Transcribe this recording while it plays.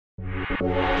Hey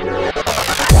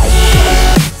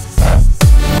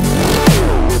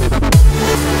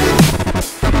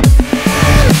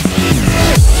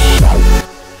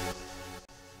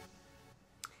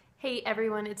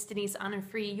everyone, it's Denise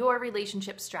Onofree, your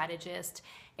relationship strategist,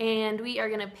 and we are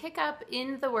going to pick up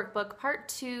in the workbook part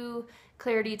 2,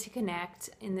 Clarity to Connect,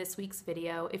 in this week's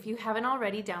video. If you haven't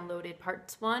already downloaded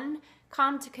parts 1,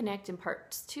 Calm to Connect, and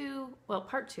part 2,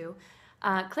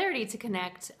 Clarity to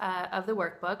Connect of the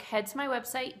workbook, head to my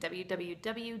website,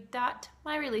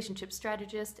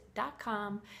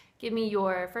 www.myrelationshipstrategist.com. Give me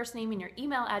your first name and your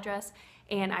email address,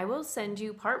 and I will send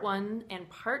you part 1 and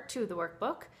part 2 of the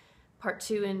workbook. Part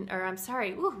 2 and,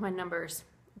 my numbers.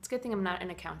 It's a good thing I'm not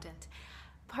an accountant.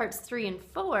 Parts 3 and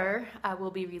 4 will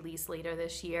be released later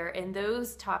this year, and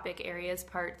those topic areas,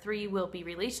 part 3 will be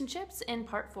relationships, and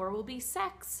part 4 will be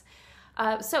sex.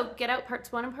 So get out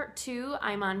parts 1 and part 2.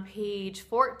 I'm on page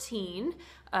 14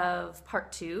 of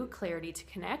part 2, Clarity to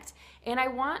Connect. And I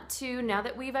want to, now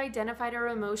that we've identified our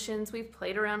emotions, we've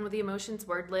played around with the emotions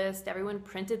word list, everyone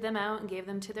printed them out and gave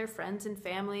them to their friends and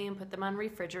family and put them on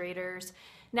refrigerators.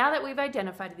 Now that we've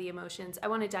identified the emotions, I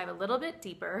want to dive a little bit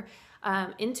deeper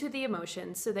into the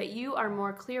emotions so that you are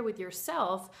more clear with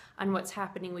yourself on what's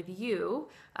happening with you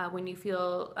when you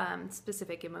feel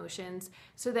specific emotions,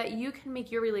 so that you can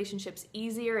make your relationships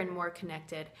easier and more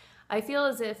connected. I feel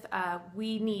as if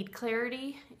we need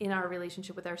clarity in our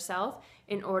relationship with ourselves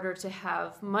in order to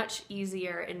have much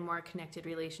easier and more connected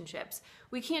relationships.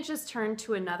 We can't just turn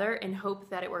to another and hope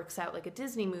that it works out like a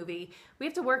Disney movie. We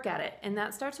have to work at it, and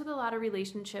that starts with a lot of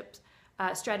relationship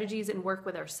strategies and work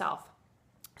with ourselves.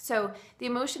 So the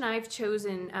emotion I've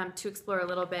chosen to explore a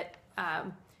little bit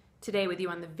today with you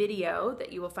on the video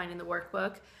that you will find in the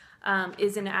workbook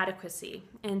is inadequacy.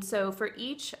 And so for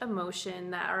each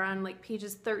emotion that are on like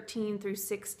pages 13 through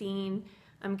 16,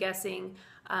 I'm guessing,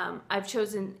 I've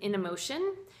chosen an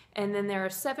emotion, and then there are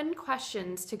 7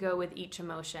 questions to go with each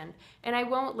emotion. And I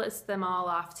won't list them all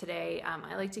off today.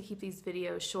 I like to keep these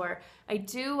videos short. I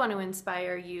do want to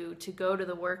inspire you to go to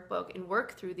the workbook and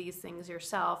work through these things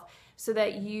yourself so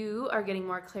that you are getting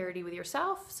more clarity with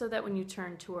yourself, so that when you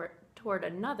turn toward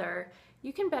another,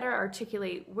 you can better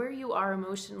articulate where you are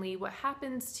emotionally, what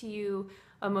happens to you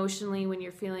emotionally when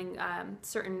you're feeling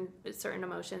certain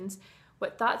emotions,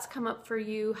 what thoughts come up for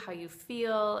you, how you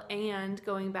feel, and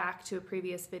going back to a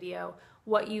previous video,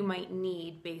 what you might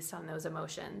need based on those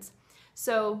emotions.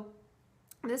 So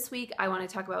this week I want to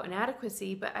talk about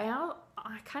inadequacy, but I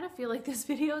kind of feel like this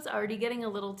video is already getting a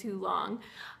little too long.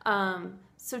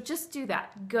 So just do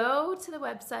that. Go to the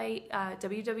website,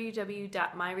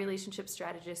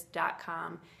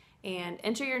 www.myrelationshipstrategist.com, and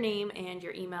enter your name and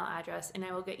your email address, and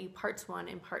I will get you parts 1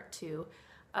 and part 2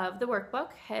 of the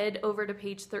workbook. Head over to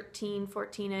page 13,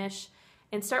 14-ish,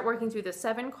 and start working through the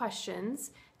 7 questions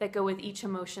that go with each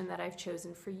emotion that I've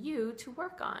chosen for you to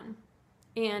work on.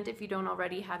 And if you don't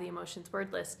already have the emotions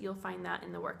word list, you'll find that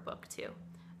in the workbook too.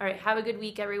 All right, have a good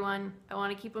week, everyone. I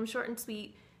want to keep them short and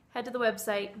sweet. Head to the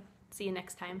website. See you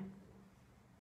next time.